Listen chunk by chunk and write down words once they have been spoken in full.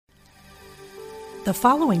The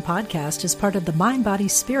following podcast is part of the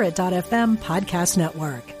MindBodySpirit.fm podcast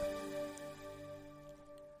network.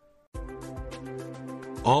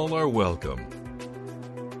 All are welcome.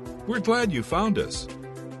 We're glad you found us.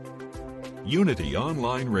 Unity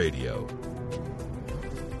Online Radio,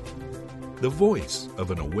 the voice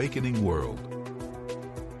of an awakening world.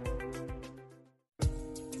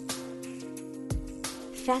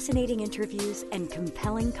 Fascinating interviews and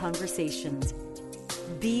compelling conversations.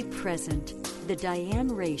 Be present. The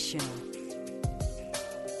Diane Ray Show.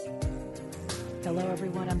 Hello,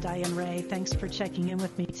 everyone. I'm Diane Ray. Thanks for checking in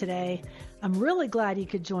with me today. I'm really glad you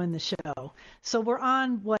could join the show. So we're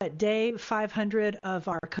on, day 500 of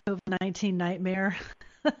our COVID-19 nightmare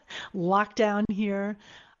lockdown here.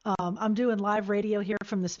 I'm doing live radio here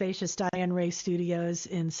from the spacious Diane Ray Studios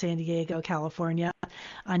in San Diego, California,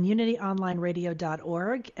 on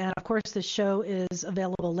unityonlineradio.org. And of course, the show is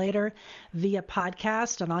available later via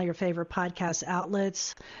podcast on all your favorite podcast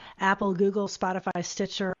outlets, Apple, Google, Spotify,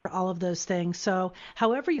 Stitcher, all of those things. So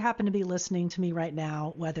however you happen to be listening to me right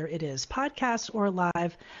now, whether it is podcast or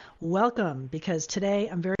live, welcome, because today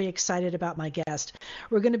I'm very excited about my guest.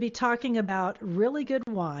 We're going to be talking about really good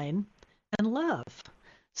wine and love.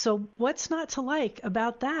 So what's not to like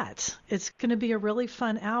about that? It's going to be a really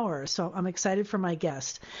fun hour, so I'm excited for my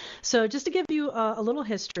guest. So just to give you a little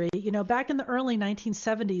history, back in the early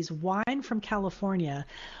 1970s, wine from California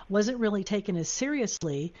wasn't really taken as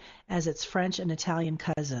seriously as its French and Italian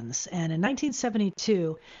cousins. And in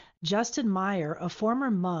 1972, Justin Meyer, a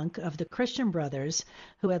former monk of the Christian Brothers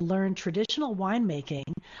who had learned traditional winemaking,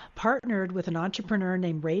 partnered with an entrepreneur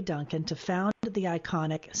named Ray Duncan to found the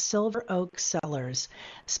iconic Silver Oak Cellars,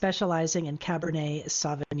 specializing in Cabernet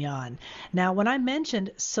Sauvignon. Now, when I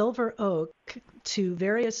mentioned Silver Oak to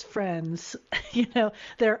various friends,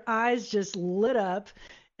 their eyes just lit up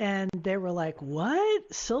and they were like,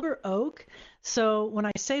 what? Silver Oak? So when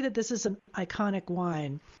I say that this is an iconic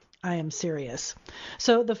wine, I am serious.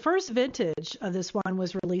 So the first vintage of this wine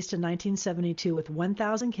was released in 1972 with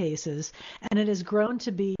 1,000 cases, and it has grown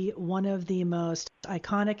to be one of the most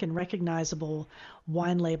iconic and recognizable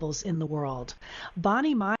wine labels in the world.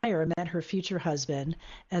 Bonnie Meyer met her future husband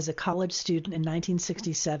as a college student in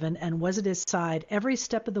 1967 and was at his side every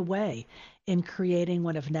step of the way in creating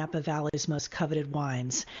one of Napa Valley's most coveted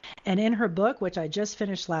wines. And in her book, which I just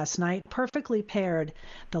finished last night, Perfectly Paired,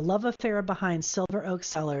 The Love Affair Behind Silver Oak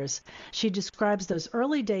Cellars, she describes those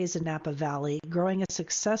early days in Napa Valley, growing a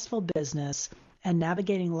successful business and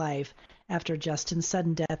navigating life after Justin's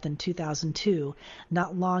sudden death in 2002,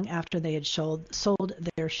 not long after they had sold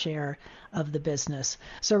their share of the business.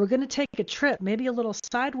 So we're going to take a trip, maybe a little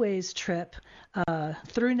sideways trip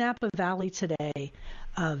through Napa Valley today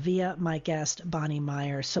via my guest, Bonnie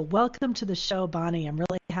Meyer. So welcome to the show, Bonnie. I'm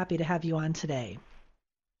really happy to have you on today.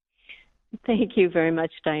 Thank you very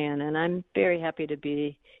much, Diane, and I'm very happy to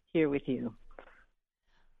be here with you.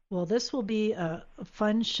 Well, this will be a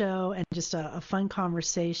fun show and just a fun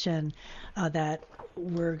conversation that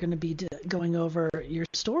we're going to be going over your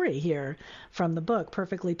story here from the book,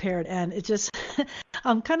 Perfectly Paired. And it just,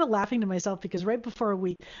 I'm kind of laughing to myself because right before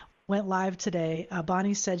we went live today,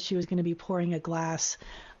 Bonnie said she was going to be pouring a glass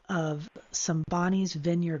of some Bonnie's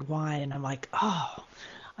Vineyard wine. And I'm like, oh,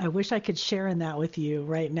 I wish I could share in that with you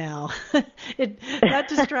right now. That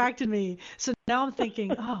distracted me. So now I'm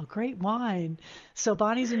thinking, oh, great wine. So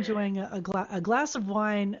Bonnie's enjoying a glass of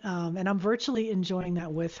wine, and I'm virtually enjoying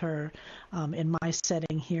that with her in my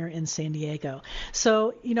setting here in San Diego.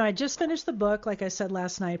 So, I just finished the book, like I said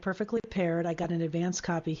last night, Perfectly Paired. I got an advanced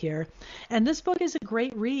copy here. And this book is a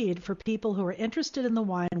great read for people who are interested in the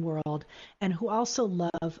wine world and who also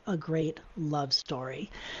love a great love story.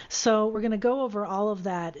 So we're going to go over all of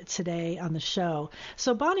that today on the show.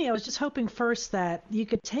 So Bonnie, I was just hoping first that you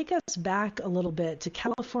could take us back a little bit to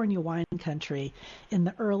California wine country in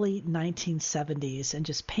the early 1970s and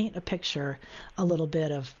just paint a picture a little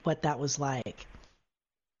bit of what that was like.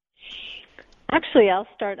 Actually, I'll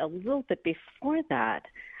start a little bit before that.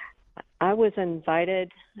 I was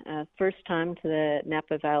invited first time to the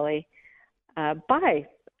Napa Valley by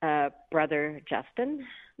Brother Justin,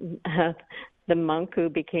 the monk who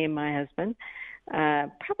became my husband.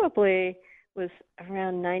 Probably was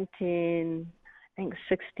around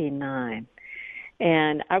 1969.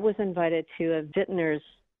 And I was invited to a vintner's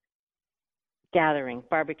gathering,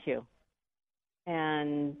 barbecue.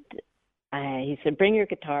 And he said, bring your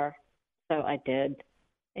guitar. So I did.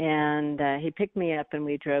 And he picked me up and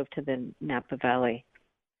we drove to the Napa Valley,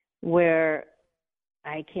 where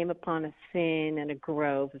I came upon a scene in a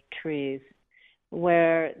grove of trees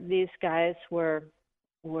where these guys were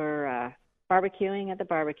barbecuing at the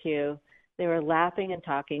barbecue. They were laughing and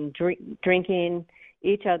talking, drinking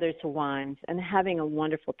each other's wines, and having a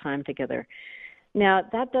wonderful time together. Now,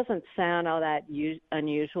 that doesn't sound all that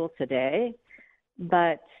unusual today,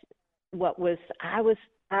 but I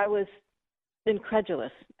was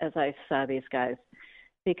incredulous as I saw these guys,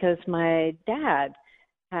 because my dad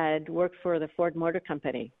had worked for the Ford Motor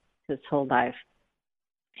Company his whole life,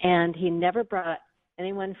 and he never brought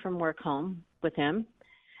anyone from work home with him.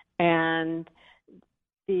 And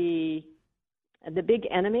the big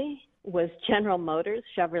enemy was General Motors,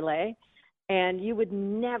 Chevrolet, and you would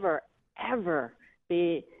never, ever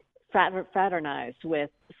be fraternized with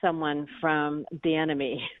someone from the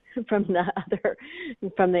enemy, from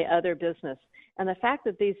the other business. And the fact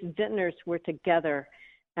that these vintners were together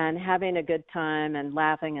and having a good time and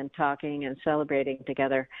laughing and talking and celebrating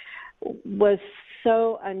together was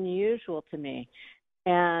so unusual to me.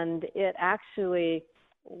 And it actually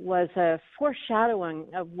was a foreshadowing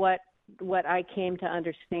of what I came to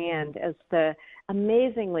understand as the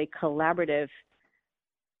amazingly collaborative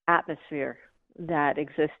atmosphere that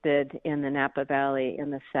existed in the Napa Valley in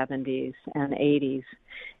the 70s and 80s.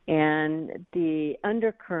 And the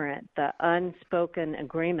undercurrent, the unspoken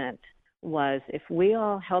agreement was, if we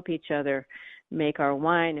all help each other make our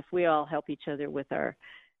wine, if we all help each other with our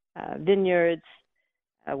vineyards,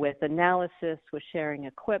 with analysis, with sharing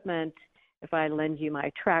equipment, if I lend you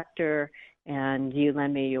my tractor and you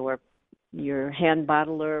lend me your hand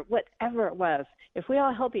bottler, whatever it was, if we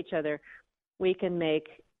all help each other, we can make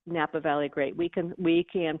Napa Valley great. We can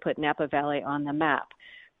put Napa Valley on the map,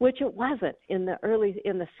 which it wasn't. In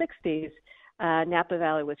the 60s, Napa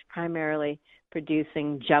Valley was primarily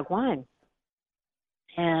producing jug wine,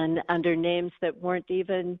 and under names that weren't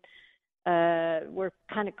even were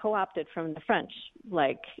kind of co-opted from the French,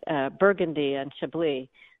 like Burgundy and Chablis.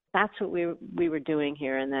 That's what we were doing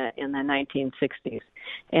here in the 1960s,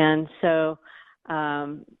 and so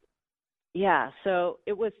so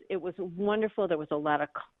it was wonderful. There was a lot of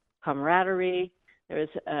camaraderie. There was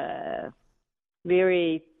a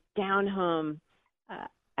very down-home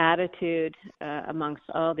attitude amongst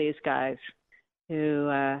all these guys who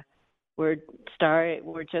were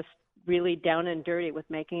just really down and dirty with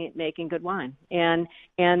making good wine, and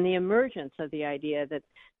the emergence of the idea that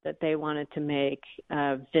they wanted to make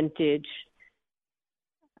vintage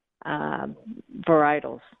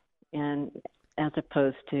varietals, and as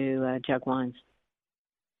opposed to jug wines.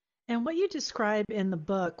 And what you describe in the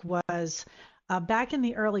book was back in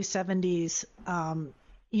the early 70s,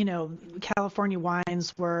 California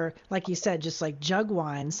wines were, like you said, just like jug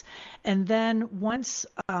wines. And then once,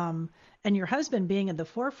 and your husband being at the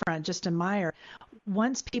forefront, Justin Meyer,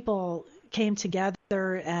 once people came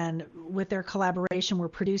together and with their collaboration were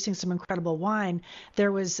producing some incredible wine,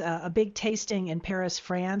 there was a big tasting in Paris,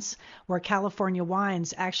 France, where California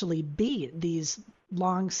wines actually beat these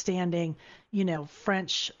long-standing,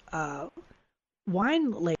 French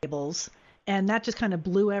wine labels, and that just kind of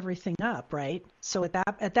blew everything up, right? So at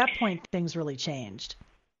that point, things really changed.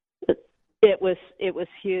 It was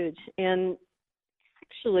huge, and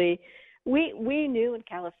actually, we knew in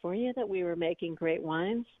California that we were making great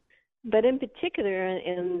wines, but in particular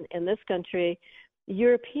in this country,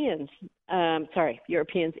 Europeans,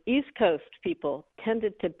 East Coast people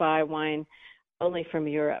tended to buy wine only from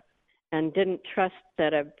Europe and didn't trust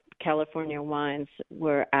that California wines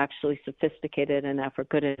were actually sophisticated enough or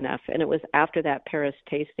good enough. And it was after that Paris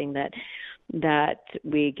tasting that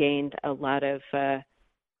we gained a lot of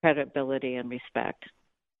credibility and respect.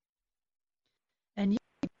 And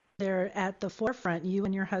they're at the forefront, you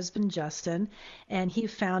and your husband Justin, and he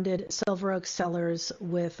founded Silver Oak Cellars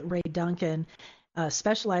with Ray Duncan,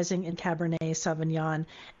 specializing in Cabernet Sauvignon.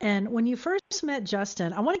 And when you first met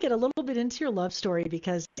Justin, I want to get a little bit into your love story,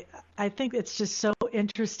 because I think it's just so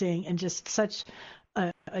interesting and just such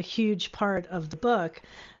a huge part of the book.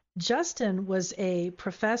 Justin was a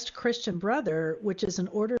professed Christian brother, which is an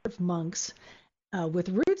order of monks with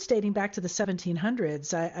roots dating back to the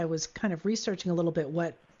 1700s. I was kind of researching a little bit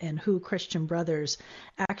what and who Christian brothers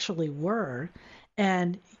actually were.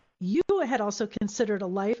 And you had also considered a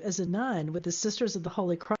life as a nun with the Sisters of the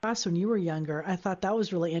Holy Cross when you were younger. I thought that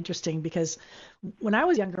was really interesting, because when I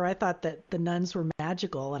was younger, I thought that the nuns were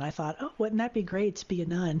magical, and I thought, oh, wouldn't that be great to be a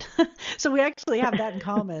nun? So we actually have that in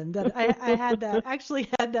common, that I had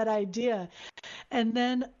that idea. And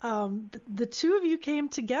then the two of you came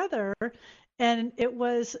together, and it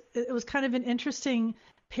was kind of an interesting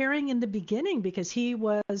pairing in the beginning, because he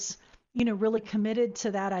was really committed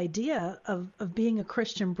to that idea of being a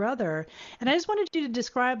Christian brother. And I just wanted you to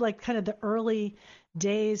describe like kind of the early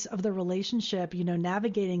days of the relationship,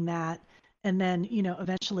 navigating that, and then,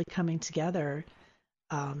 eventually coming together.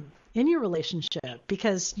 in your relationship?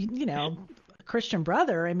 Because, you know, a Christian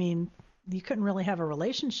brother, I mean, you couldn't really have a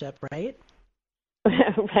relationship, right?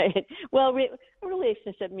 Right. Well, a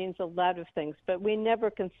relationship means a lot of things, but we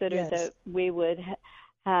never considered Yes. that we would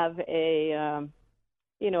have a,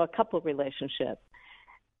 a couple relationship.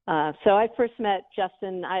 So I first met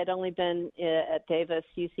Justin. I had only been at Davis,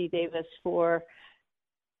 UC Davis, for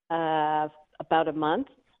about a month,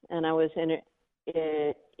 and I was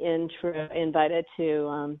invited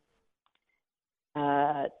to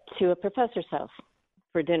a professor's house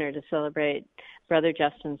for dinner to celebrate Brother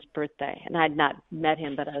Justin's birthday. And I had not met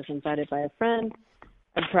him, but I was invited by a friend.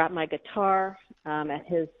 I brought my guitar at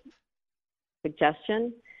his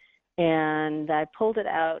suggestion, and I pulled it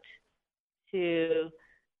out to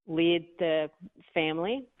lead the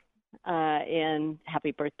family in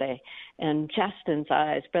Happy Birthday. And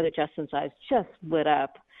Brother Justin's eyes just lit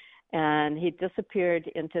up, and he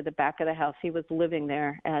disappeared into the back of the house. He was living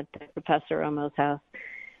there at Professor Omo's house,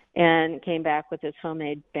 and came back with his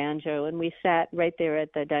homemade banjo, and we sat right there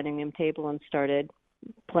at the dining room table and started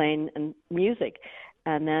playing music.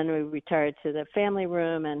 And then we retired to the family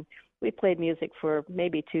room, and we played music for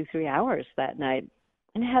maybe 2-3 hours that night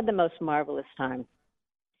and had the most marvelous time.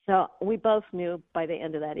 So we both knew by the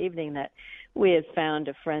end of that evening that we had found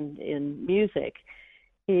a friend in music.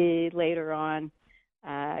 He later on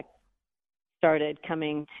started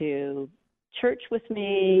coming to church with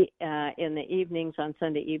me in the evenings, on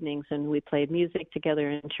Sunday evenings, and we played music together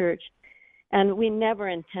in church. And we never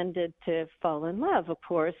intended to fall in love, of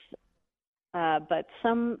course, but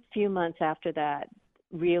some few months after that,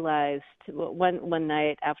 realized one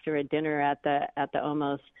night after a dinner at the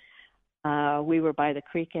Omos, we were by the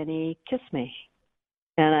creek, and he kissed me,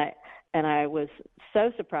 and I was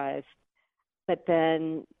so surprised. But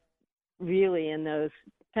then, really, in those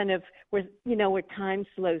kind of where time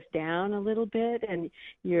slows down a little bit, and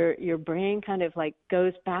your brain kind of like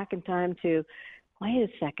goes back in time to, wait a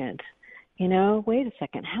second,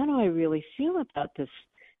 how do I really feel about this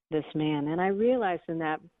man? And I realized in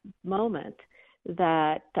that moment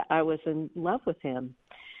that I was in love with him.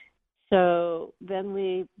 So then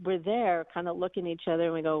we were there kind of looking at each other,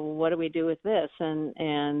 and we go, well, what do we do with this?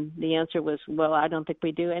 And the answer was, well, I don't think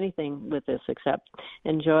we do anything with this except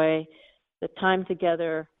enjoy the time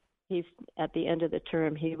together. He's at the end of the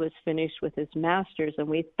term, he was finished with his master's, and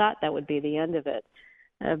we thought that would be the end of it.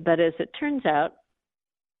 But as it turns out,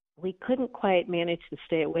 we couldn't quite manage to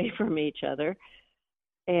stay away from each other.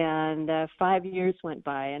 And 5 years went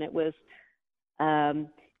by, and it was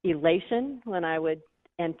elation when I would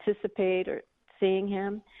anticipate or seeing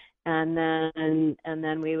him, and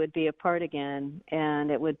then we would be apart again, and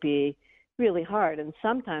it would be really hard. And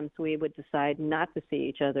sometimes we would decide not to see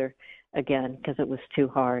each other again because it was too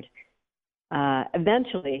hard.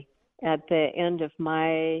 Eventually, at the end of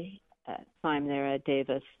my time there at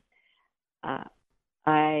Davis,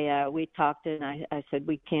 we talked, and I said,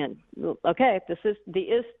 we can't. Okay, this is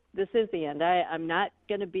the end. I'm not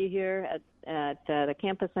going to be here at the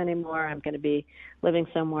campus anymore. I'm going to be living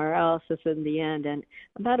somewhere else. This is the end. And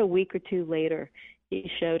about a week or two later, he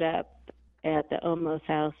showed up at the Omos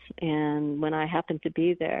house, and when I happened to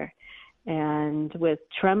be there, and with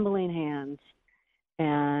trembling hands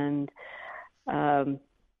and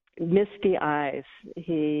misty eyes,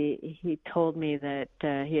 he told me that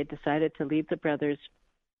he had decided to leave the brothers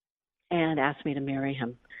and asked me to marry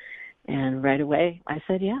him. And right away, I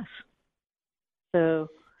said yes. So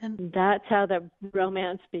that's how the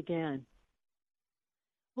romance began.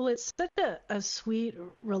 Well, it's such a sweet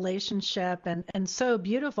relationship, and so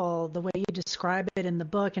beautiful the way you describe it in the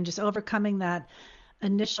book, and just overcoming that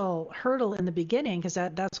initial hurdle in the beginning, because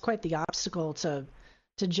that's quite the obstacle to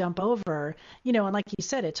jump over. And like you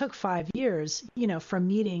said, it took 5 years, from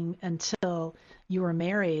meeting until you were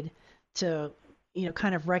married to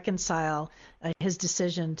kind of reconcile his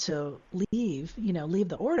decision to leave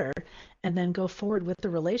the order and then go forward with the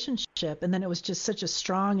relationship. And then it was just such a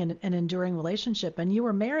strong and enduring relationship. And you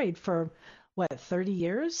were married for, 30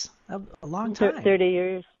 years? A long time. 30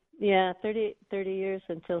 years. Yeah, 30 years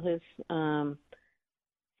until his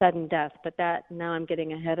sudden death. But now I'm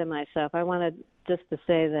getting ahead of myself. I wanted just to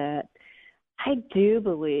say that I do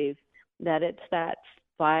believe that it's that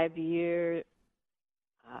 5-year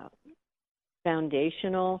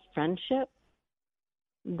foundational friendship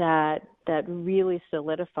that really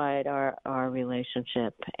solidified our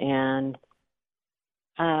relationship. And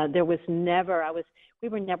there was never we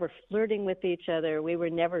were never flirting with each other. We were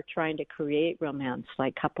never trying to create romance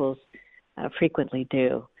like couples frequently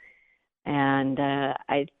do. And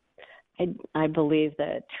I believe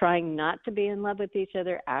that trying not to be in love with each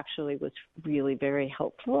other actually was really very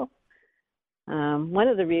helpful. One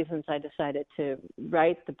of the reasons I decided to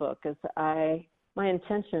write the book is my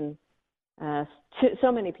intention,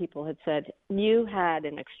 so many people had said, you had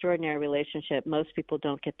an extraordinary relationship. Most people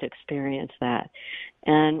don't get to experience that.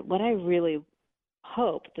 And what I really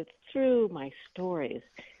hope that through my stories,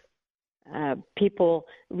 people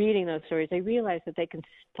reading those stories, they realize that they can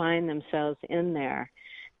find themselves in there,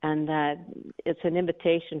 and that it's an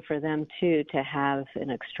invitation for them too to have an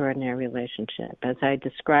extraordinary relationship, as I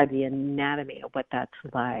describe the anatomy of what that's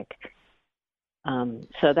like.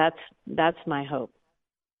 So that's my hope.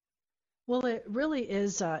 Well, it really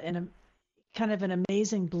is kind of an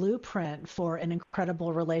amazing blueprint for an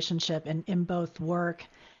incredible relationship in both work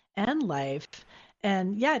and life.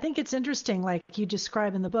 And yeah, I think it's interesting, like you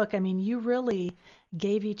describe in the book. I mean, you really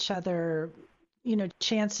gave each other,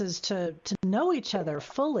 chances to know each other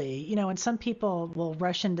fully, and some people will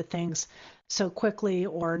rush into things so quickly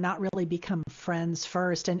or not really become friends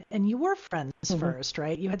first. And you were friends first,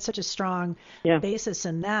 right? You had such a strong basis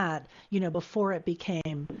in that, before it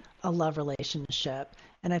became a love relationship.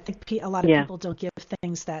 And I think a lot of people don't give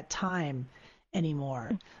things that time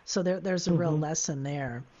anymore. So there's a real lesson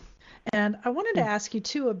there. And I wanted to ask you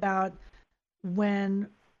too about when,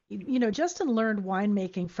 Justin learned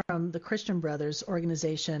winemaking from the Christian Brothers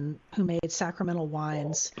organization, who made sacramental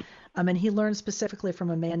wines. And he learned specifically from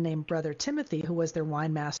a man named Brother Timothy, who was their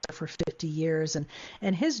wine master for 50 years.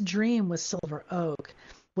 And his dream with Silver Oak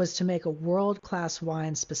was to make a world-class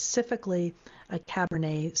wine, specifically a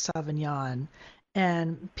Cabernet Sauvignon.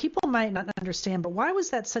 And people might not understand, but why was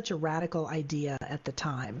that such a radical idea at the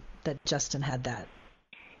time that Justin had that?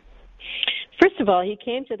 First of all, he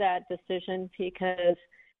came to that decision because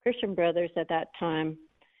Christian Brothers at that time,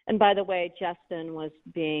 and by the way, Justin was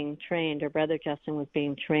being trained, or Brother Justin was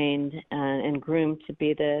being trained and groomed to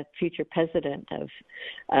be the future president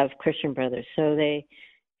of Christian Brothers. So they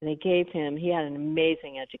gave him, he had an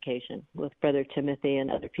amazing education with Brother Timothy and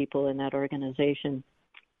other people in that organization.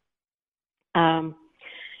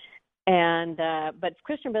 But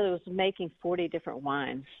Christian Brothers was making 40 different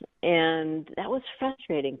wines, and that was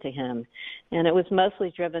frustrating to him. And it was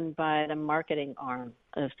mostly driven by the marketing arm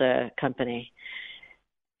of the company.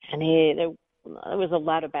 And there was a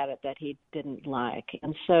lot about it that he didn't like.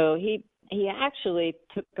 And so he actually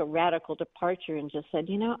took a radical departure and just said,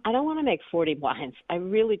 I don't want to make 40 wines. I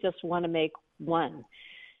really just want to make one.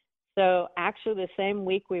 So actually the same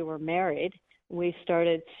week we were married, we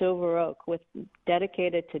started Silver Oak,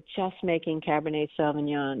 dedicated to just making Cabernet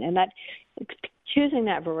Sauvignon. And that choosing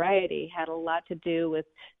that variety had a lot to do with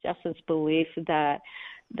Justin's belief that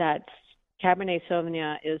Cabernet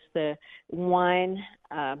Sauvignon is the wine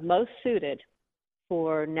most suited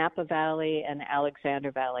for Napa Valley and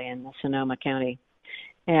Alexander Valley in the Sonoma County,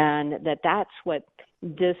 and that's what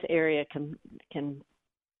this area can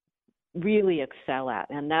really excel at,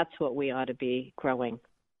 and that's what we ought to be growing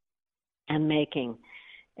and making.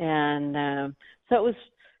 And so it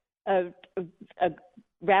was a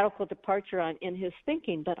radical departure in his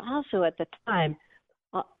thinking, but also at the time,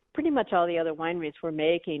 pretty much all the other wineries were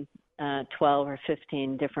making 12 or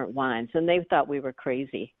 15 different wines, and they thought we were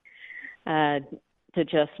crazy to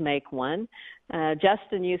just make one.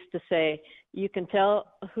 Justin used to say, you can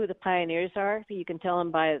tell who the pioneers are, but you can tell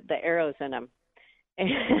them by the arrows in them.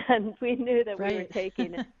 And we knew that we were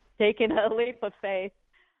taking a leap of faith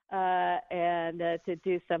and to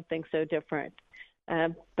do something so different.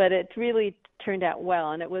 But it really turned out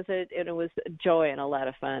well, and it was a joy and a lot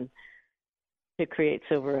of fun to create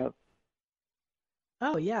Silver Oak.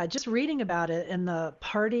 Oh, yeah. Just reading about it and the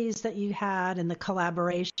parties that you had and the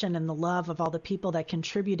collaboration and the love of all the people that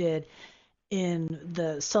contributed in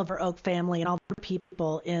the Silver Oak family and all the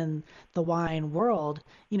people in the wine world,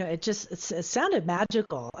 it sounded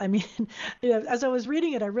magical. I mean, as I was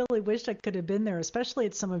reading it, I really wished I could have been there, especially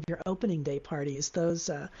at some of your opening day parties. Those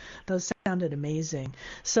sounded amazing.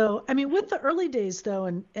 So, I mean, with the early days though,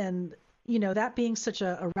 and that being such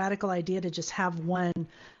a radical idea to just have one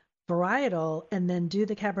varietal and then do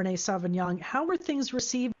the Cabernet Sauvignon, how were things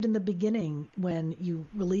received in the beginning when you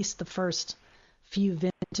released the first few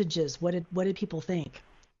vintages? What did people think?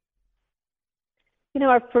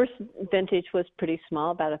 Our first vintage was pretty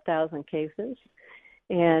small, about 1,000 cases,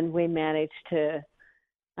 and we managed to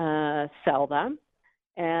sell them.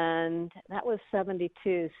 And that was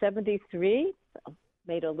 72. 73,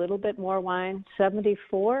 made a little bit more wine.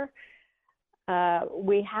 74,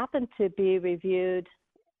 we happened to be reviewed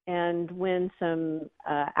and win some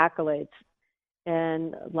accolades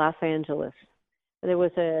in Los Angeles. There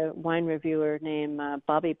was a wine reviewer named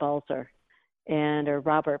Bobby Balzer, or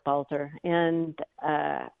Robert Balzer, and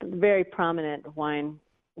very prominent wine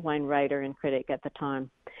writer and critic at the time.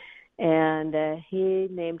 and he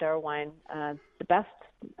named our wine the best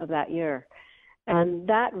of that year. And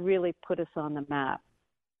that really put us on the map.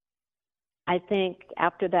 I think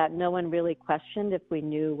after that, no one really questioned if we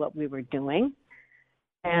knew what we were doing.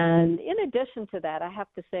 And in addition to that, I have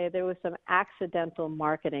to say there was some accidental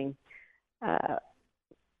marketing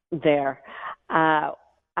there.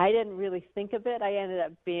 I didn't really think of it. I ended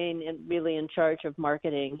up being really in charge of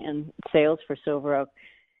marketing and sales for Silver Oak.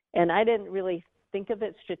 And I didn't really think of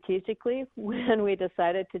it strategically when we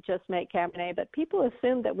decided to just make Cabernet, but people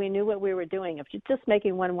assumed that we knew what we were doing. If you're just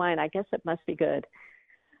making one wine, I guess it must be good.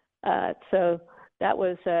 So that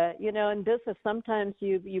was, in business, sometimes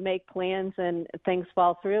you make plans and things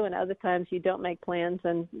fall through, and other times you don't make plans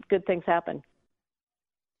and good things happen.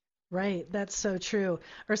 Right. That's so true.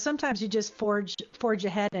 Or sometimes you just forge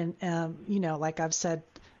ahead and, like I've said,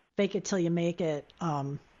 fake it till you make it.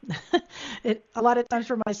 A lot of times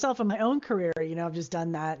for myself in my own career, I've just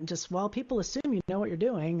done that and just, people assume you know what you're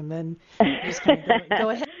doing, and then you just kind of go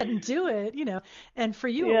ahead and do it, and for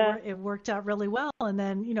you, it worked out really well. And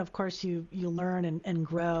then, of course you learn and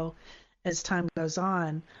grow as time goes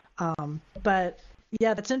on. But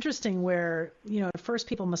yeah, that's interesting where, at first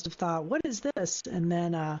people must have thought, what is this? And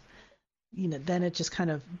then, then it just kind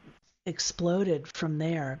of exploded from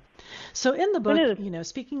there. So in the book,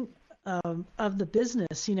 speaking of the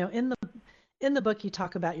business, in the book, you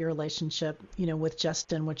talk about your relationship, with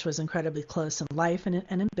Justin, which was incredibly close in life and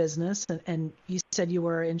in business. And you said you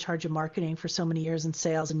were in charge of marketing for so many years in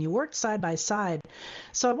sales, and you worked side by side.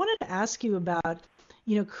 So I wanted to ask you about,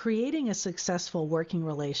 creating a successful working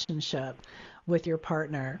relationship with your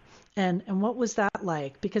partner, and what was that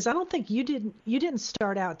like? Because I don't think you didn't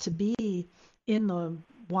start out to be in the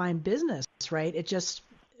wine business, right?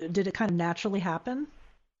 Did it kind of naturally happen?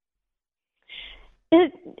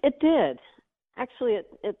 It did. Actually,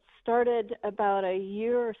 it started about a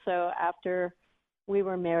year or so after we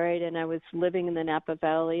were married, and I was living in the Napa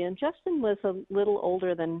Valley, and Justin was a little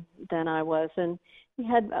older than I was, and he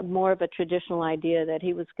had more of a traditional idea that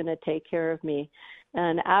he was going to take care of me.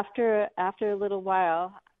 And after a little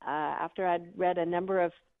while, after I'd read a number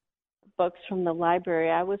of books from the library,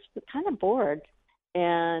 I was kind of bored,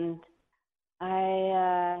 and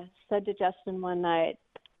I said to Justin one night,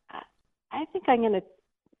 I think I'm going to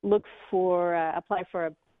apply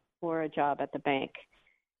for a job at the bank.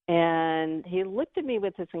 And he looked at me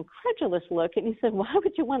with this incredulous look, and he said, "Why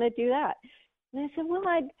would you want to do that?" And I said, "Well,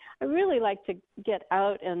 I really like to get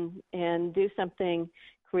out and do something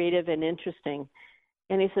creative and interesting."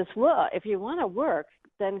 And he says, "Well, if you want to work,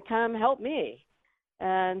 then come help me."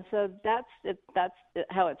 And so that's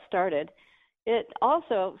how it started. It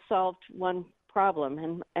also solved one problem,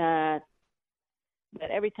 and that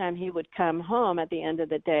every time he would come home at the end of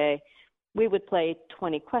the day, we would play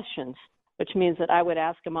 20 questions, which means that I would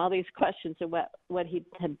ask him all these questions of what he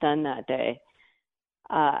had done that day.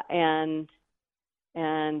 And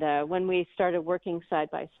when we started working side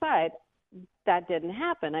by side, that didn't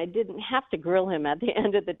happen. I didn't have to grill him at the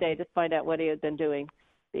end of the day to find out what he had been doing,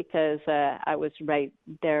 because I was right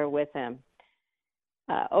there with him.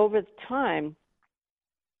 Over time,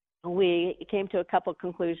 we came to a couple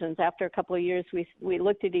conclusions. After a couple of years, we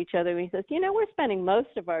looked at each other and we said, we're spending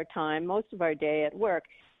most of our time, most of our day at work.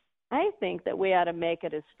 I think that we ought to make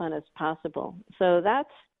it as fun as possible. So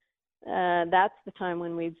that's the time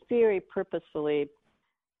when we very purposefully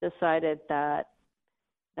decided that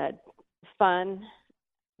fun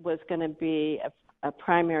was going to be a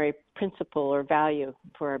primary principle or value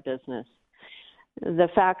for our business. The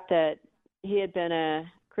fact that he had been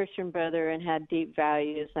a Christian brother and had deep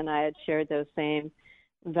values, and I had shared those same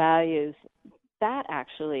values, that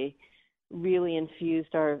actually really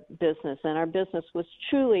infused our business. And our business was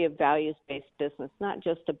truly a values-based business, not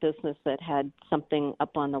just a business that had something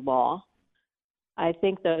up on the wall. I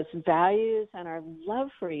think those values and our love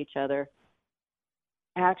for each other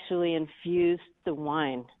actually infused the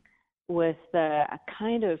wine with a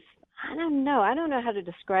kind of, I don't know how to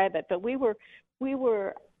describe it, but we were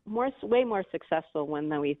way more successful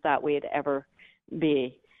than we thought we'd ever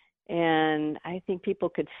be. And I think people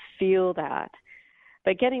could feel that.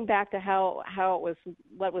 But getting back to how it was,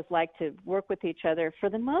 what it was like to work with each other, for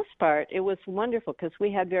the most part, it was wonderful because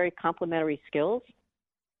we had very complementary skills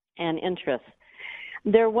and interests.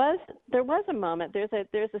 There was a moment. There's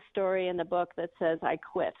a story in the book that says I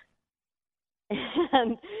quit,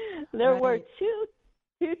 and there were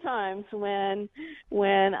two times when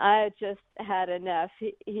I just had enough.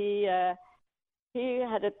 He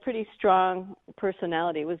had a pretty strong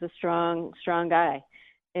personality. He was a strong guy.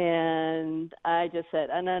 And I just said,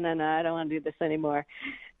 no, I don't want to do this anymore.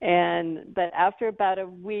 But after about a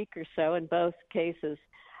week or so, in both cases,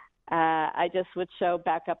 I just would show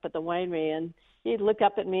back up at the winery, and he'd look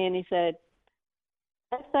up at me and he said,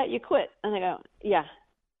 "I thought you quit." And I go, "Yeah,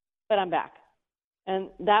 but I'm back." And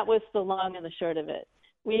that was the long and the short of it.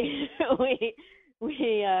 We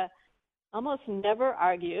almost never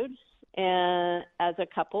argued, and as a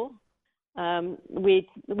couple, we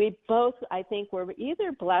both, I think, were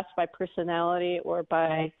either blessed by personality or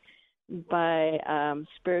by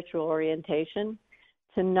spiritual orientation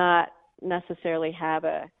to not necessarily have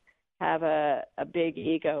a big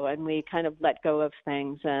ego, and we kind of let go of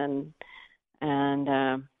things and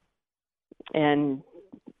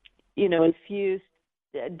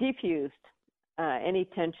diffused any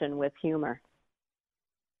tension with humor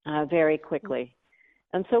very quickly.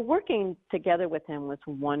 And so working together with him was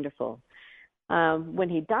wonderful. When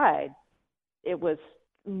he died, it was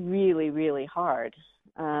really, really hard.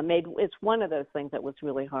 It's one of those things that was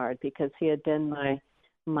really hard because he had been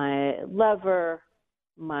my lover,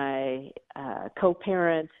 my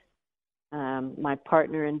co-parent, my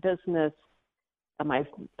partner in business, my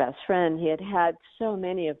best friend. He had so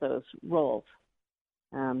many of those roles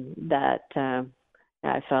that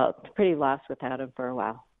I felt pretty lost without him for a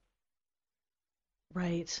while.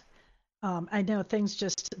 Right. I know things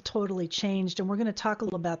just totally changed, and we're going to talk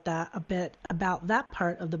about that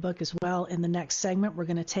part of the book as well in the next segment. We're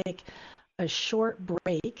going to take a short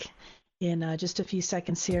break in just a few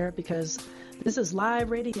seconds here because this is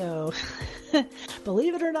live radio.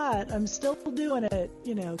 Believe it or not, I'm still doing it,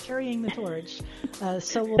 carrying the torch.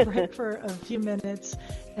 So we'll break for a few minutes,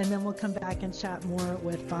 and then we'll come back and chat more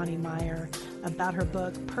with Bonnie Maier about her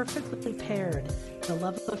book, Perfectly Paired, The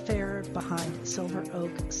Love Affair Behind Silver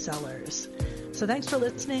Oak Cellars. So thanks for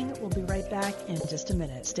listening. We'll be right back in just a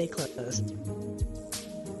minute. Stay close.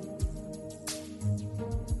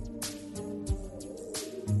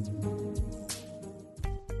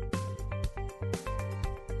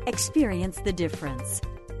 Experience the difference.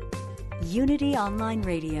 Unity Online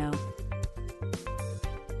Radio.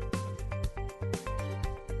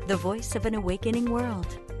 The voice of an awakening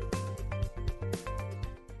world.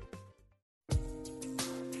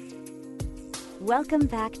 Welcome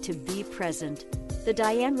back to Be Present, The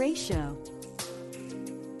Diane Ray Show.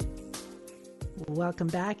 Welcome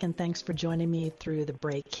back, and thanks for joining me through the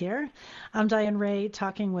break here. I'm Diane Ray,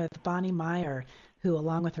 talking with Bonnie Maier, who,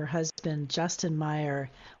 along with her husband, Justin Maier,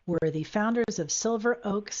 were the founders of Silver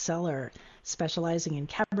Oak Cellar, specializing in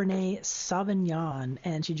Cabernet Sauvignon.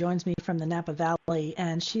 And she joins me from the Napa Valley,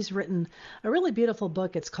 and she's written a really beautiful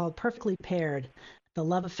book. It's called Perfectly Paired, The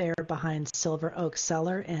Love Affair Behind Silver Oak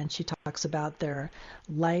Cellar, and she talks about their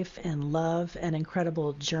life and love and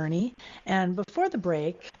incredible journey. And before the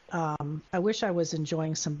break, I wish I was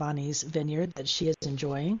enjoying some Bonnie's vineyard that she is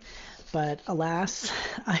enjoying, but alas,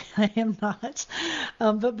 I am not.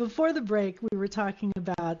 But before the break, we were talking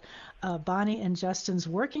about Bonnie and Justin's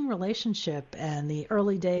working relationship and the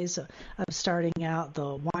early days of starting out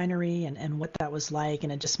the winery and what that was like.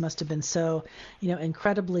 And it just must have been so,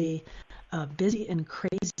 incredibly busy and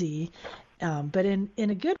crazy, but in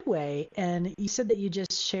a good way. And you said that you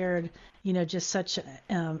just shared, just such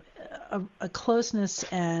a closeness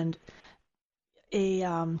and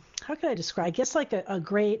how could I describe? I guess like a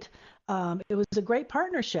great. It was a great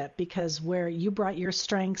partnership because where you brought your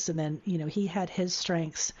strengths and then, he had his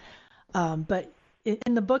strengths. But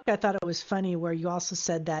in the book, I thought it was funny where you also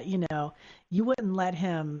said that, you wouldn't let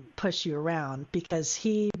him push you around because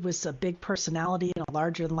he was a big personality and a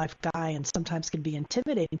larger than life guy and sometimes could be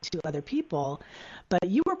intimidating to other people. But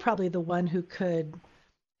you were probably the one who could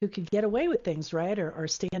get away with things, right? Or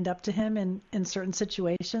stand up to him in certain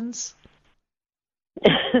situations.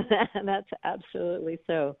 That's absolutely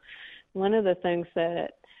so. One of the things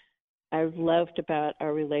that I've loved about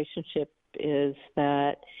our relationship is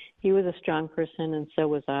that he was a strong person and so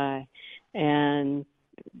was I. And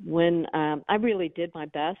when I really did my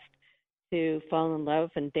best to fall in love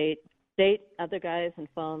and date other guys and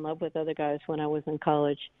fall in love with other guys when I was in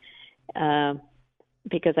college,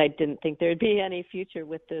 because I didn't think there'd be any future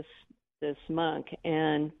with this monk.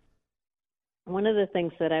 And one of the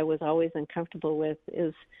things that I was always uncomfortable with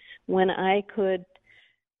is when I could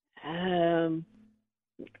kind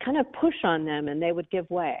of push on them and they would give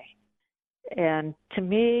way. And to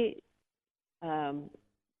me,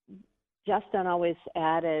 Justin always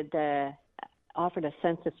offered a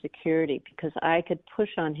sense of security because I could push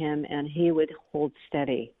on him and he would hold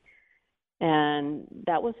steady. And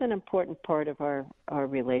that was an important part of our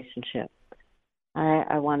relationship.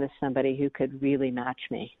 I wanted somebody who could really match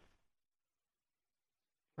me.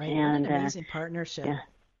 Right, and an amazing partnership.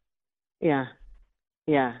 Yeah,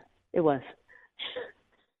 it was.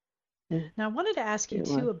 Now, I wanted to ask you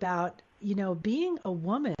too about being a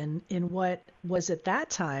woman in what was at that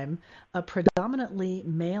time a predominantly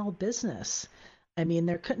male business. I mean,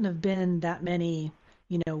 there couldn't have been that many,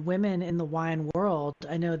 women in the wine world.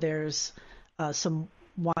 I know there's some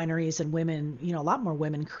wineries and women, a lot more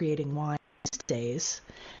women creating wine these days.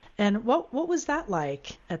 And what was that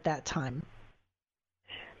like at that time?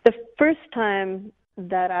 The first time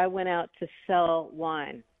that I went out to sell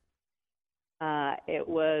wine, it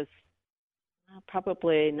was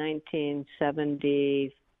probably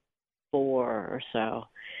 1974 or so.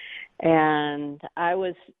 And I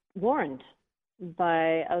was warned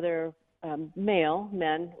by other male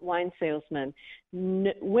men, wine salesmen.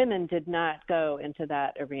 Women did not go into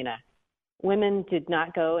that arena. Women did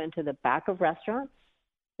not go into the back of restaurants.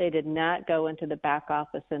 They did not go into the back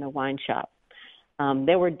office in a wine shop.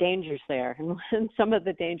 There were dangers there, and some of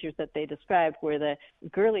the dangers that they described were the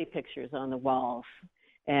girly pictures on the walls.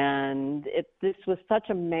 And this was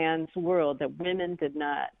such a man's world that women did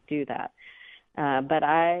not do that. But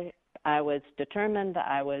I was determined.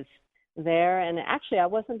 I was there, and actually I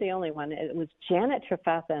wasn't the only one. It was Janet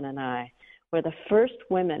Trefethen and I were the first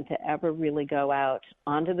women to ever really go out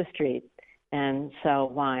onto the street and sell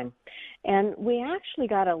wine. And we actually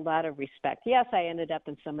got a lot of respect. Yes, I ended up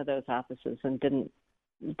in some of those offices and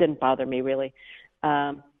didn't bother me really.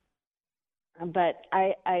 But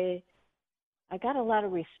I got a lot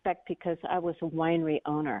of respect because I was a winery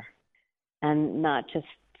owner and not just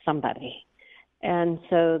somebody. And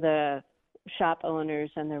so the shop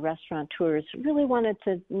owners and the restaurateurs really wanted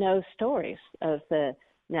to know stories of the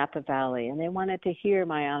Napa Valley, and they wanted to hear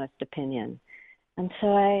my honest opinion. And so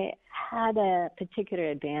I had a particular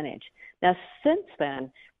advantage. Now, since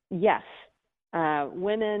then, yes,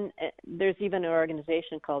 women, there's even an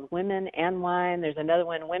organization called Women and Wine. There's another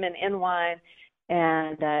one, Women in Wine.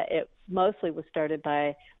 And it mostly was started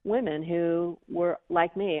by women who were,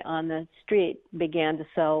 like me, on the street, began to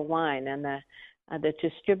sell wine. And the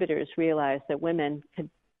distributors realized that women could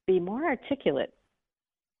be more articulate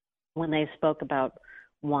when they spoke about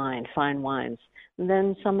wine, fine wines,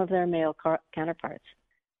 than some of their male counterparts.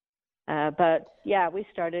 But yeah, we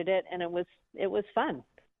started it, and it was fun,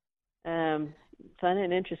 fun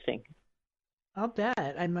and interesting. I'll bet.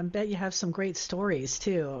 I bet you have some great stories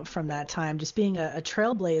too from that time, just being a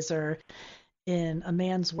trailblazer in a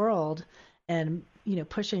man's world, and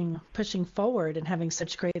pushing forward and having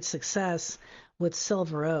such great success with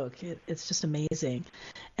Silver Oak. It's just amazing.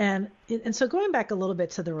 And so going back a little bit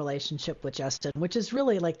to the relationship with Justin, which is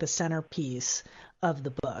really like the centerpiece of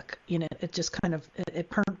the book. It just kind of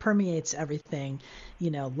permeates everything,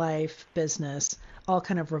 life, business, all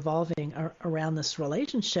kind of revolving around this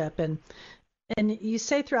relationship. And you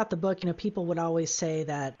say throughout the book, people would always say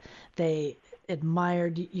that they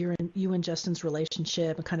admired you and Justin's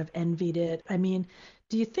relationship and kind of envied it. I mean,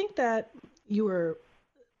 do you think that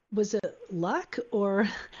was it luck, or,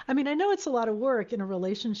 I mean, I know it's a lot of work in a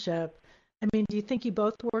relationship. I mean, do you think you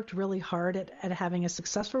both worked really hard at having a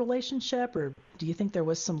successful relationship, or do you think there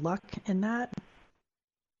was some luck in that?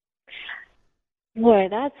 Boy,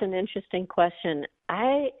 that's an interesting question.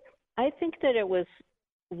 I think that it was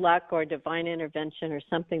luck or divine intervention or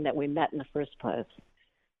something that we met in the first place.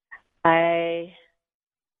 I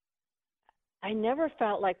never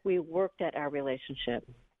felt like we worked at our relationship.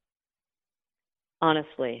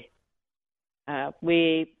 Honestly,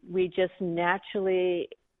 we just naturally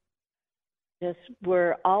just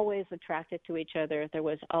were always attracted to each other. There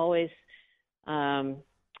was always a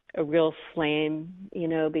real flame,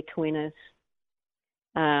 between us.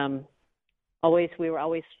 We were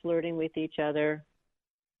always flirting with each other.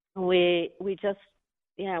 We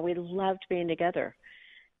loved being together,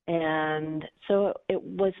 and so it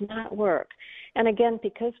was not work. And again,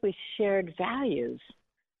 because we shared values.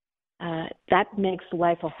 That makes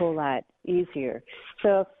life a whole lot easier.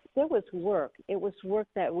 So if there was work, it was work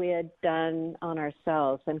that we had done on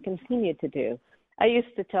ourselves and continued to do. I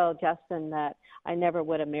used to tell Justin that I never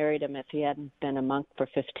would have married him if he hadn't been a monk for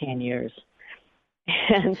 15 years.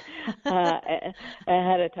 And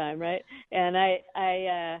ahead of time, right? And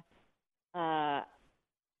I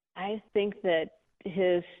think that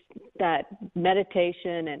that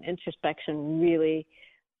meditation and introspection really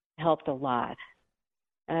helped a lot.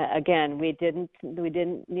 Again,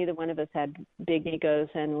 neither one of us had big egos,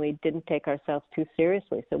 and we didn't take ourselves too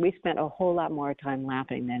seriously. So we spent a whole lot more time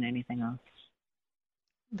laughing than anything else.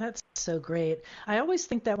 That's so great. I always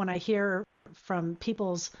think that when I hear from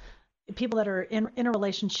people that are in a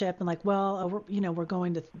relationship and like, well, we're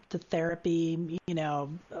going to therapy,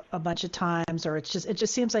 a bunch of times, or it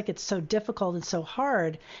just seems like it's so difficult and so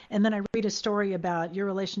hard. And then I read a story about your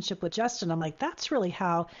relationship with Justin. I'm like, that's really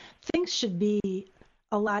how things should be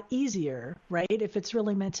a lot easier, right? If it's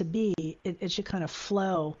really meant to be, it should kind of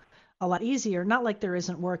flow a lot easier. Not like there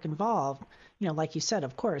isn't work involved. Like you said,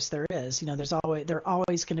 of course there is. There are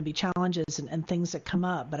always going to be challenges and things that come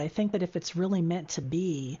up. But I think that if it's really meant to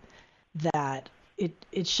be, that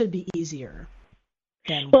it should be easier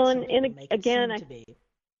than Well, some people and make again, it seem to be.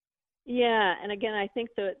 Yeah, and again, I think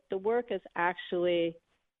that the work is actually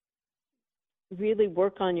really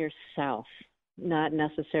work on yourself, not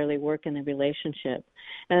necessarily work in the relationship.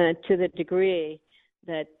 And to the degree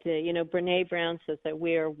that, Brene Brown says that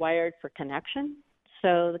we are wired for connection.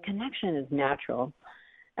 So the connection is natural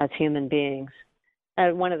as human beings.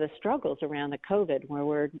 One of the struggles around the COVID, where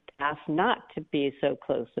we're asked not to be so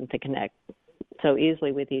close and to connect so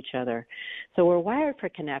easily with each other. So we're wired for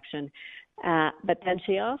connection. But then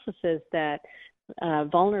she also says that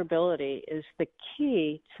vulnerability is the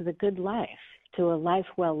key to the good life, to a life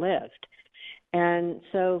well lived. And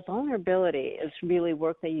so vulnerability is really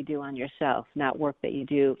work that you do on yourself, not work that you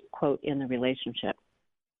do, quote, in the relationship.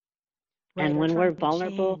 Right, and when we're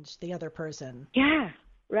vulnerable, change the other person. Yeah,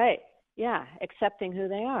 right. Yeah, accepting who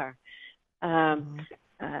they are.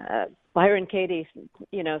 Byron Katie,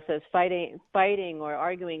 says fighting or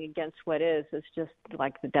arguing against what is just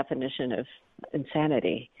like the definition of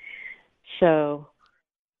insanity. So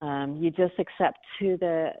you just accept who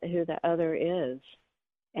the other is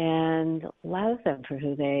and love them for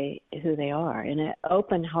who they are in an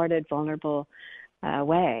open-hearted, vulnerable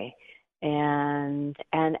way, and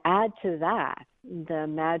add to that the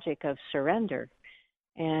magic of surrender,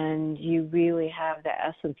 and you really have the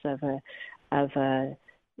essence of a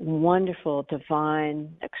wonderful,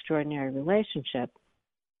 divine, extraordinary relationship,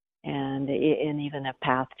 and even a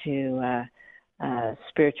path to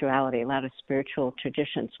spirituality. A lot of spiritual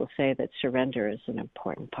traditions will say that surrender is an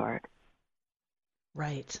important part.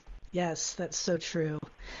 Right. Yes, that's so true.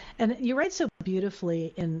 And you write so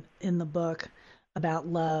beautifully in the book about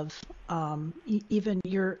love, even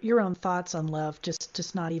your own thoughts on love,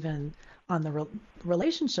 just not even on the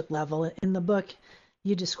relationship level. In the book,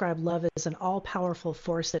 you describe love as an all-powerful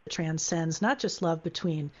force that transcends not just love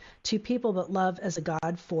between two people, but love as a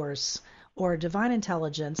God force or divine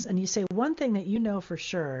intelligence. And you say one thing that you know for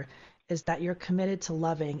sure is that you're committed to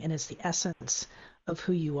loving, and it's the essence of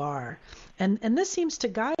who you are. And this seems to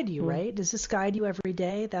guide you, right? Does this guide you every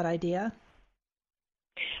day, that idea?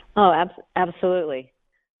 Oh, absolutely.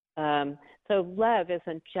 So love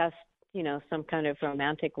isn't just, some kind of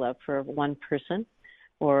romantic love for one person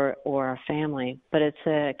or a family, but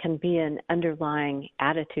can be an underlying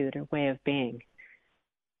attitude or way of being,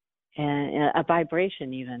 and a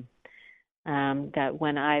vibration even. That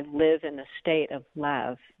when I live in a state of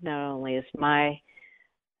love, not only is my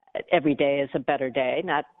every day is a better day,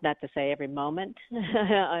 not to say every moment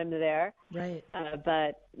I'm there, right?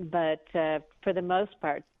 But for the most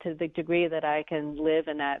part, to the degree that I can live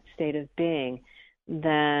in that state of being,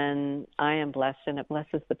 then I am blessed, and it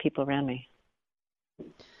blesses the people around me.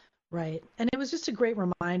 Right, and it was just a great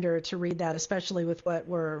reminder to read that, especially with what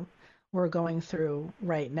we're going through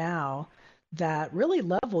right now, that really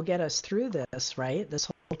love will get us through this, right? This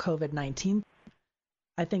whole COVID-19.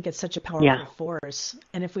 I think it's such a powerful force.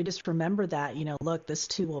 And if we just remember that, look, this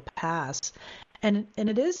too will pass. And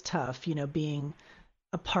it is tough, being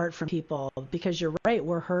apart from people, because you're right,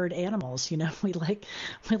 we're herd animals, we like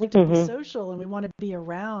to be social, and we want to be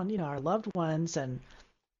around, our loved ones, and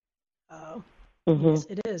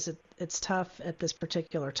yes, it's tough at this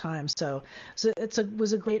particular time. So it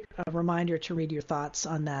was a great reminder to read your thoughts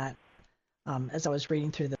on that as I was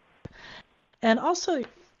reading through and also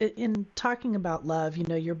in talking about love,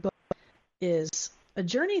 your book is a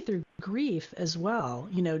journey through grief as well,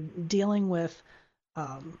 dealing with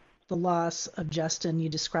the loss of Justin. You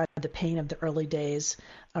described the pain of the early days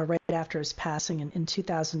right after his passing in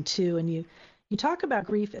 2002, and you talk about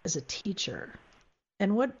grief as a teacher.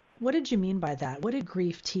 And what did you mean by that? What did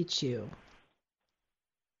grief teach you?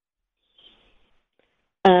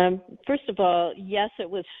 First of all, yes, it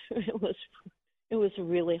was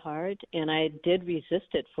really hard, and I did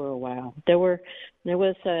resist it for a while. There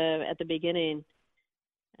was at the beginning,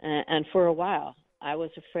 and for a while, I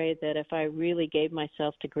was afraid that if I really gave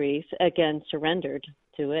myself to grief, again, surrendered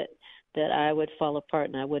to it, that I would fall apart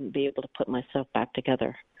and I wouldn't be able to put myself back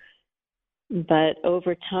together. But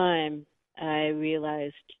over time, I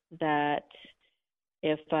realized that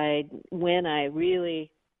when I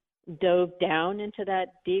really dove down into that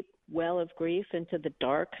deep well of grief, into the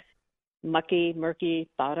dark, mucky, murky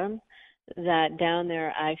bottom, that down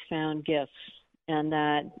there I found gifts, and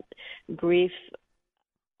that grief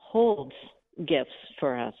holds gifts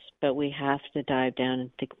for us, but we have to dive down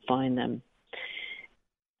and to find them.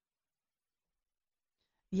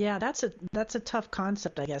 Yeah, that's a tough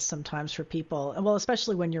concept, I guess, sometimes for people. Well,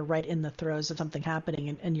 especially when you're right in the throes of something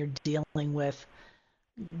happening and you're dealing with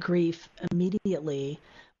grief immediately.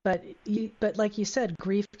 But like you said,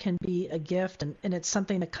 grief can be a gift, and it's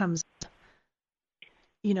something that comes,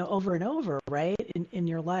 over and over, right? In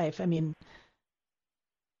your life. I mean,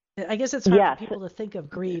 I guess it's hard for Yes. people to think of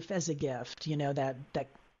grief as a gift, that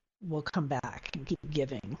will come back and keep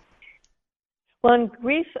giving. Well, and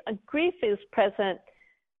grief is present.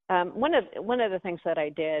 One of the things that I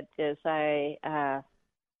did is I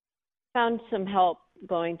found some help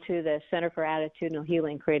going to the Center for Attitudinal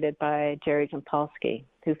Healing created by Jerry Jampolsky,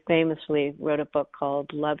 who famously wrote a book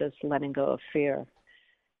called Love is Letting Go of Fear.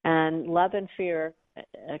 And love and fear,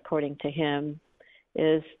 according to him,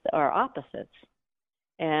 are opposites.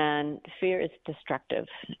 And fear is destructive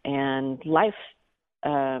and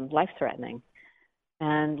life-threatening,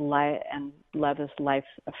 and love is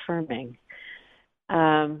life-affirming.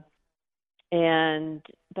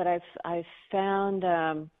 But I've found,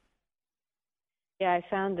 I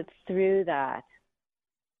found that through that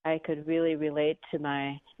I could really relate to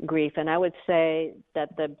my grief. And I would say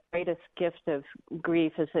that the greatest gift of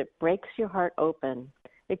grief is it breaks your heart open.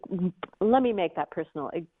 Let me make that personal.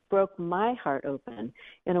 It broke my heart open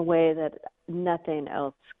in a way that nothing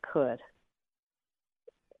else could.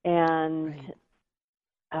 And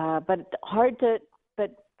but hard to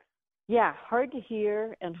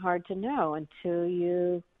hear and hard to know until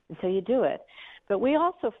you do it. But we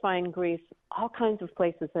also find grief all kinds of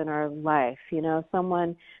places in our life.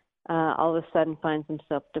 Someone all of a sudden finds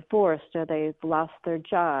themselves divorced, or they've lost their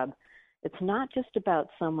job. It's not just about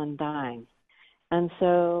someone dying. And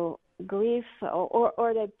so grief,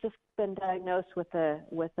 or they've just been diagnosed with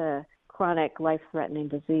a chronic life-threatening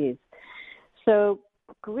disease. So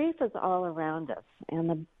grief is all around us, and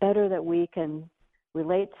the better that we can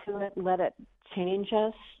relate to it, let it change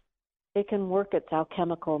us, it can work its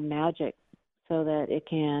alchemical magic so that it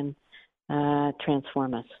can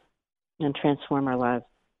transform us and transform our lives.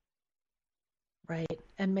 Right,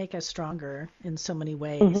 and make us stronger in so many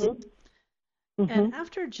ways. Mm-hmm. And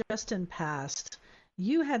after Justin passed,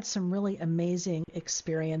 you had some really amazing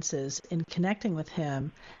experiences in connecting with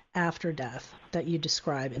him after death that you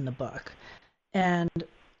describe in the book. And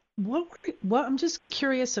what I'm just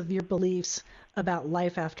curious of your beliefs about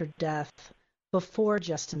life after death before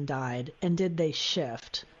Justin died, and did they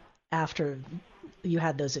shift after you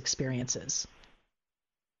had those experiences?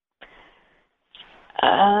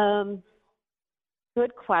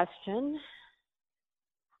 Good question.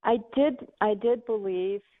 I did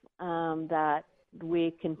believe that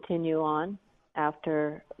we continue on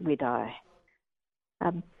after we die,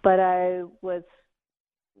 but I would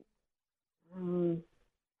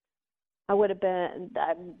have been.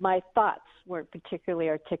 My thoughts weren't particularly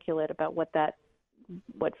articulate about what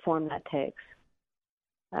form that takes.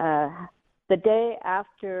 The day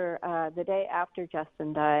after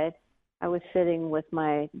Justin died, I was sitting with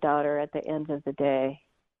my daughter at the end of the day.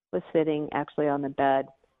 Was sitting actually on the bed,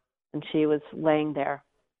 and she was laying there,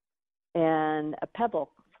 and a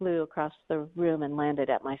pebble flew across the room and landed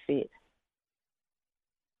at my feet.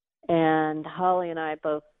 And Holly and I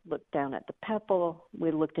both looked down at the pebble.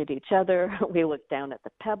 We looked at each other. We looked down at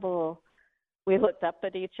the pebble. We looked up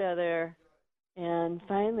at each other. And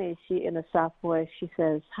finally, she, in a soft voice, she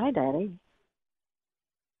says, "Hi, Daddy."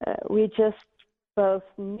 We just both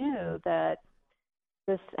knew that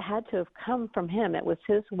this had to have come from him. It was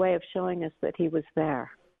his way of showing us that he was there.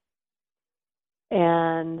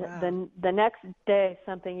 And Wow. the next day,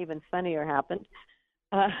 something even funnier happened.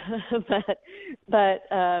 But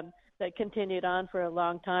that continued on for a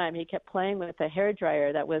long time. He kept playing with a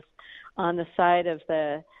hairdryer that was on the side of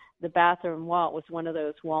the bathroom wall. It was one of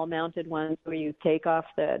those wall-mounted ones where you take off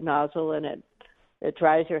the nozzle and it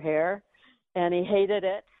dries your hair. And he hated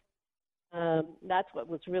it. That's what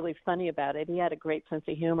was really funny about it. He had a great sense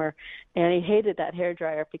of humor, and he hated that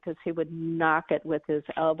hairdryer because he would knock it with his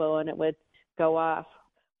elbow and it would go off.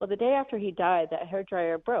 Well, the day after he died, that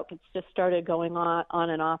hairdryer broke. It just started going on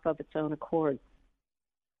and off of its own accord.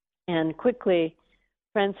 And quickly,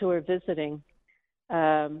 friends who were visiting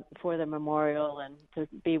for the memorial and to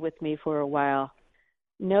be with me for a while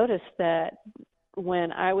noticed that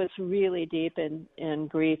when I was really deep in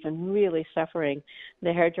grief and really suffering, the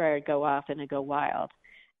hairdryer would go off and it'd go wild.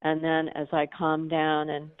 And then as I calmed down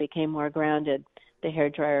and became more grounded, the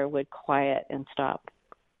hairdryer would quiet and stop.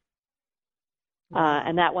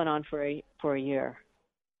 And that went on for a year.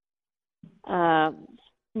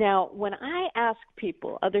 Now, when I ask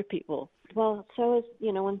other people, well, so is,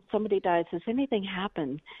 when somebody dies, has anything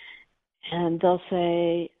happened? And they'll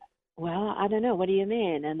say, well, I don't know. What do you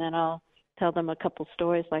mean? And then I'll tell them a couple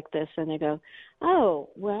stories like this, and they go, "Oh,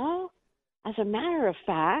 well, as a matter of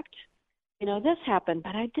fact, this happened,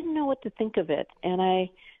 but I didn't know what to think of it, and I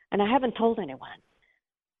haven't told anyone."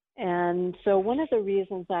 And so one of the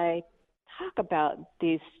reasons I talk about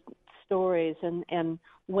these stories and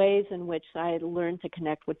ways in which I learned to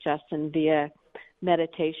connect with Justin via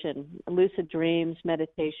meditation, lucid dreams,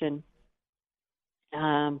 meditation.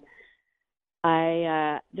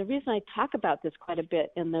 The reason I talk about this quite a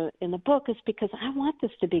bit in the book is because I want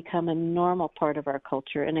this to become a normal part of our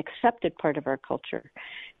culture, an accepted part of our culture,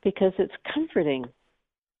 because it's comforting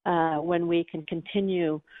when we can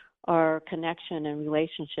continue our connection and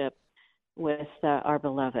relationship with our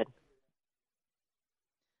beloved.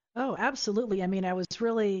 Oh, absolutely. I mean, I was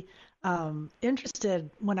really interested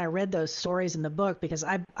when I read those stories in the book because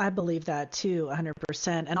I believe that too,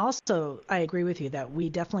 100%. And also, I agree with you that we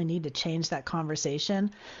definitely need to change that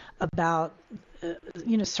conversation about,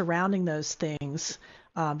 surrounding those things,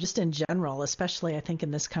 just in general, especially I think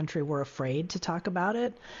in this country, we're afraid to talk about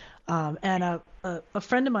it. And a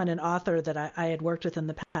friend of mine, an author that I had worked with in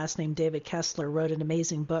the past named David Kessler, wrote an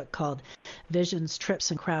amazing book called Visions,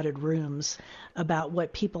 Trips, and Crowded Rooms about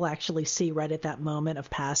what people actually see right at that moment of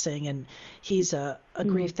passing. And he's a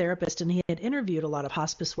grief therapist, and he had interviewed a lot of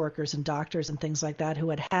hospice workers and doctors and things like that who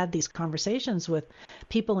had had these conversations with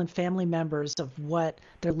people and family members of what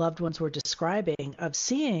their loved ones were describing, of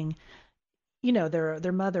seeing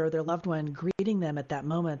their mother or their loved one greeting them at that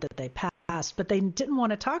moment that they passed, but they didn't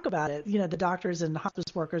want to talk about it. The doctors and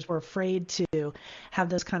hospice workers were afraid to have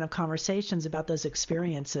those kind of conversations about those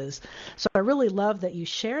experiences. So I really love that you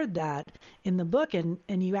shared that in the book, and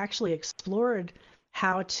you actually explored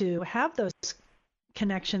how to have those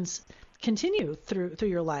connections continue through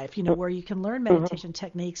your life, where you can learn meditation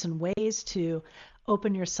techniques and ways to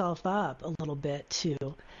open yourself up a little bit to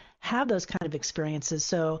have those kind of experiences.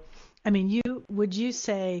 So I mean, would you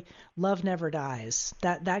say love never dies?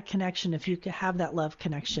 That connection, if you have that love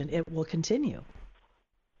connection, it will continue.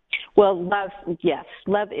 Well, yes,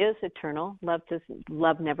 love is eternal.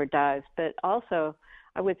 Love never dies. But also,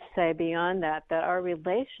 I would say beyond that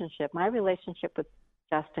my relationship with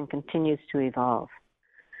Justin continues to evolve.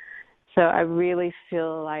 So I really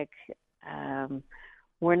feel like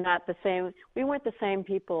we're not the same. We weren't the same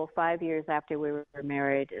people 5 years after we were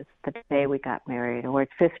married as the day we got married, or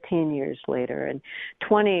 15 years later, and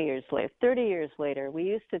 20 years later, 30 years later. We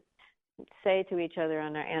used to say to each other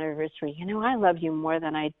on our anniversary, I love you more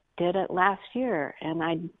than I did it last year, and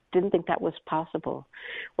I didn't think that was possible.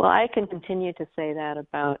 Well, I can continue to say that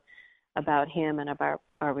about him and about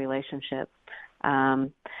our relationship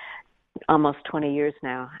almost 20 years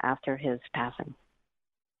now after his passing.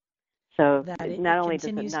 So not only does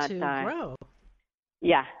it not die, grow.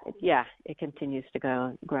 Yeah, it continues to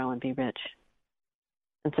grow and be rich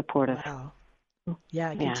and supportive. Wow.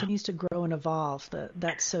 Yeah, it continues to grow and evolve.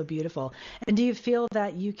 That's so beautiful. And do you feel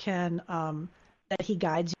that you can, that he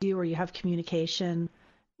guides you, or you have communication,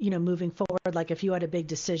 moving forward? Like if you had a big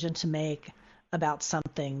decision to make about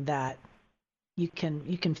something, that you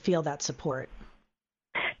can feel that support?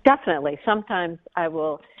 Definitely. Sometimes I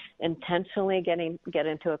will intentionally get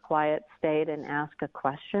into a quiet state and ask a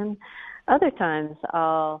question. Other times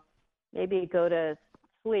I'll maybe go to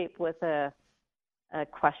sleep with a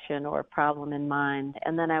question or a problem in mind,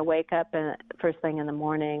 and then I wake up first thing in the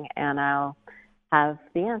morning and I'll have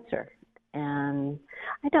the answer. And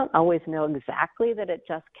I don't always know exactly that it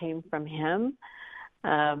just came from him,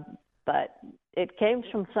 but it came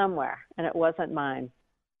from somewhere, and it wasn't mine.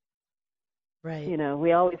 Right.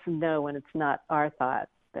 We always know when it's not our thought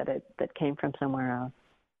that came from somewhere else.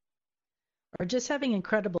 Or just having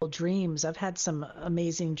incredible dreams. I've had some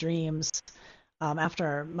amazing dreams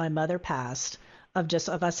after my mother passed, of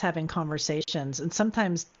us having conversations, and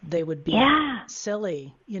sometimes they would be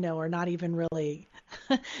silly, or not even really,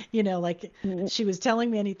 like she was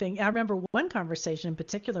telling me anything. I remember one conversation in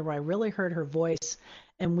particular where I really heard her voice,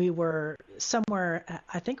 and we were somewhere,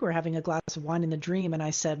 I think we were having a glass of wine in the dream, and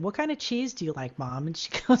I said, "What kind of cheese do you like, Mom?" And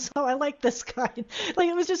she goes, "Oh, I like this kind." Like,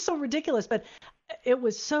 it was just so ridiculous, but it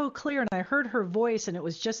was so clear, and I heard her voice, and it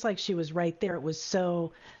was just like she was right there. It was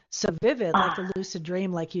so vivid, like a lucid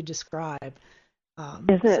dream, like you described.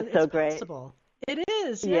 Isn't it so great? Possible. It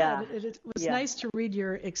is. Yeah. It was nice to read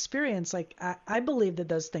your experience. Like I believe that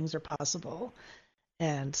those things are possible,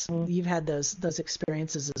 and you've had those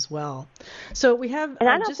experiences as well. So we have and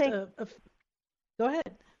I don't just think, go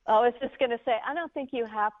ahead. I was just going to say, I don't think you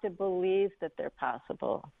have to believe that they're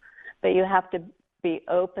possible, but you have to be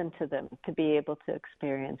open to them to be able to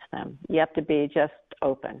experience them. You have to be just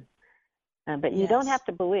open, but you don't have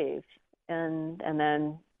to believe, and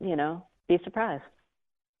then be surprised.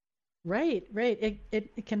 Right.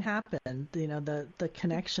 It can happen. The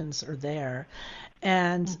connections are there.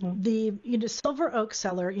 And Mm-hmm. the Silver Oak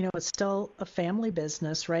Cellar, it's still a family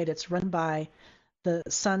business, right? It's run by the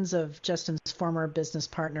sons of Justin's former business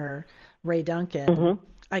partner, Ray Duncan. Mm-hmm.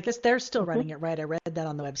 I guess they're still Mm-hmm. running it, right? I read that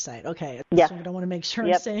on the website. Okay, Yes. so I don't want to make sure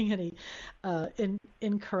I'm Yep. saying any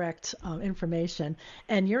incorrect information.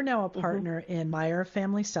 And you're now a Mm-hmm. partner in Meyer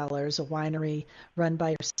Family Cellars, a winery run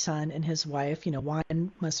by your son and his wife.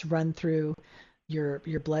 Wine must run through your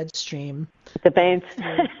bloodstream, The veins.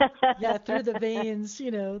 through the veins,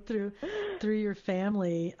 through your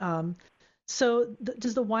family. So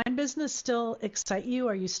does the wine business still excite you?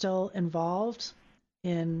 Are you still involved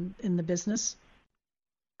in the business?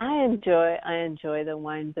 I enjoy the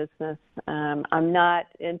wine business. I'm not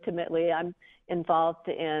intimately. I'm involved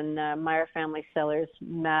in Meyer Family Cellars.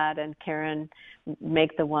 Matt and Karen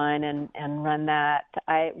make the wine and run that.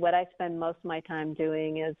 What I spend most of my time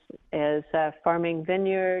doing is farming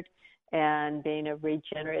vineyard and being a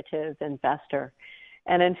regenerative investor.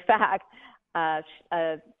 And in fact, a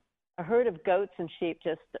herd of goats and sheep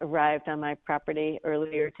just arrived on my property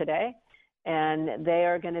earlier today, and they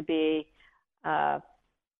are going to be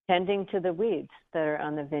tending to the weeds that are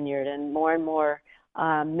on the vineyard. And more,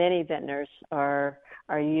 many vintners are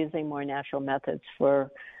using more natural methods for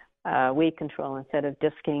weed control instead of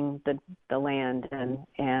disking the land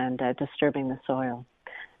and disturbing the soil.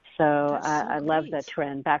 So I love that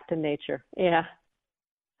trend. Back to nature. Yeah.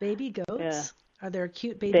 Baby goats? Yeah. Are there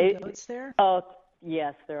cute baby goats there? Oh,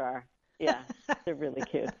 yes, there are. Yeah, they're really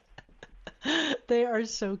cute. They are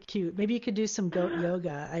so cute. Maybe you could do some goat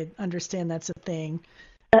yoga. I understand that's a thing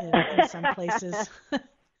in some places.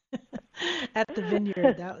 At the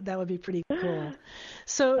vineyard, that would be pretty cool.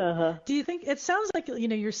 So, do you think it sounds like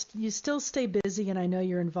you still stay busy, and I know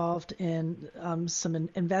you're involved in some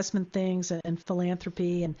investment things and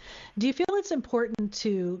philanthropy. And do you feel it's important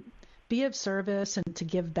to be of service and to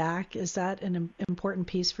give back? Is that an important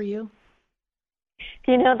piece for you?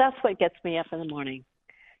 That's what gets me up in the morning.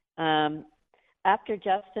 After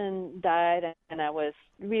Justin died, and I was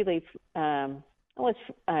really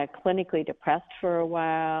clinically depressed for a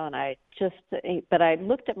while, and but I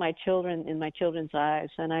looked at my children in my children's eyes,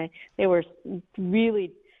 and they were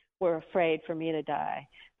afraid for me to die.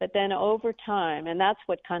 But then over time, and that's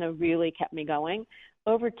what kind of really kept me going.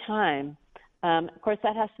 Over time, of course,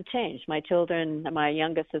 that has to change. My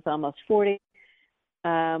youngest is almost 40.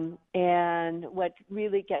 And what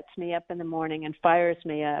really gets me up in the morning and fires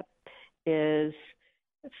me up is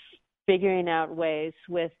figuring out ways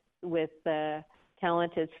with the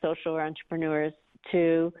talented social entrepreneurs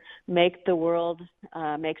to make the world,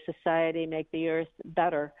 make society, make the earth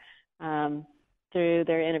better through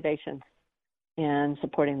their innovations and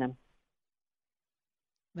supporting them.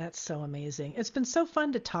 That's so amazing. It's been so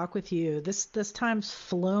fun to talk with you. This time's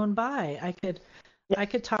flown by. I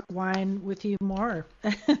could talk wine with you more.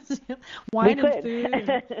 Wine and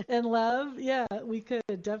food and love. Yeah, we could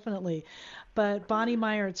definitely. But Bonnie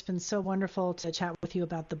Meyer, it's been so wonderful to chat with you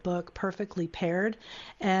about the book, Perfectly Paired.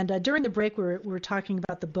 And during the break, we were talking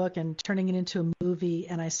about the book and turning it into a movie.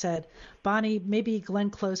 And I said, Bonnie, maybe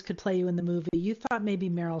Glenn Close could play you in the movie. You thought maybe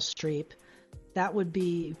Meryl Streep. That would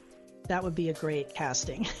be a great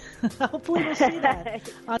casting. Hopefully we'll see that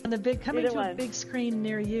on coming to a big screen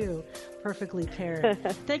near you. Perfectly Paired.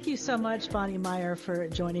 Thank you so much, Bonnie Meyer, for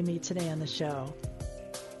joining me today on the show.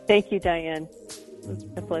 Thank you, Diane. It's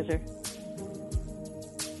a pleasure.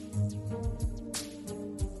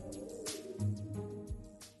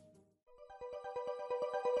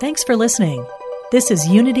 Thanks for listening. This is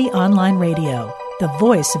Unity Online Radio, the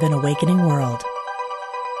voice of an awakening world.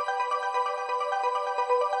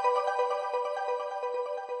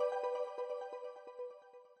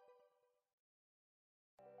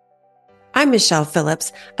 I'm Michelle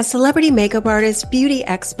Phillips, a celebrity makeup artist, beauty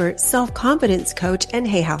expert, self-confidence coach, and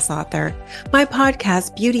Hay House author. My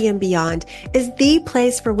podcast, Beauty and Beyond, is the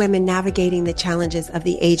place for women navigating the challenges of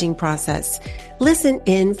the aging process. Listen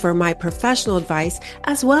in for my professional advice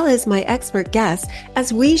as well as my expert guests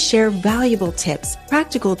as we share valuable tips,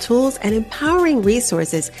 practical tools, and empowering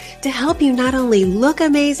resources to help you not only look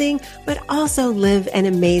amazing, but also live an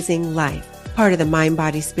amazing life. Part of the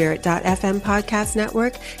MindBodySpirit.fm podcast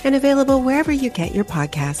network and available wherever you get your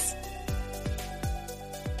podcasts.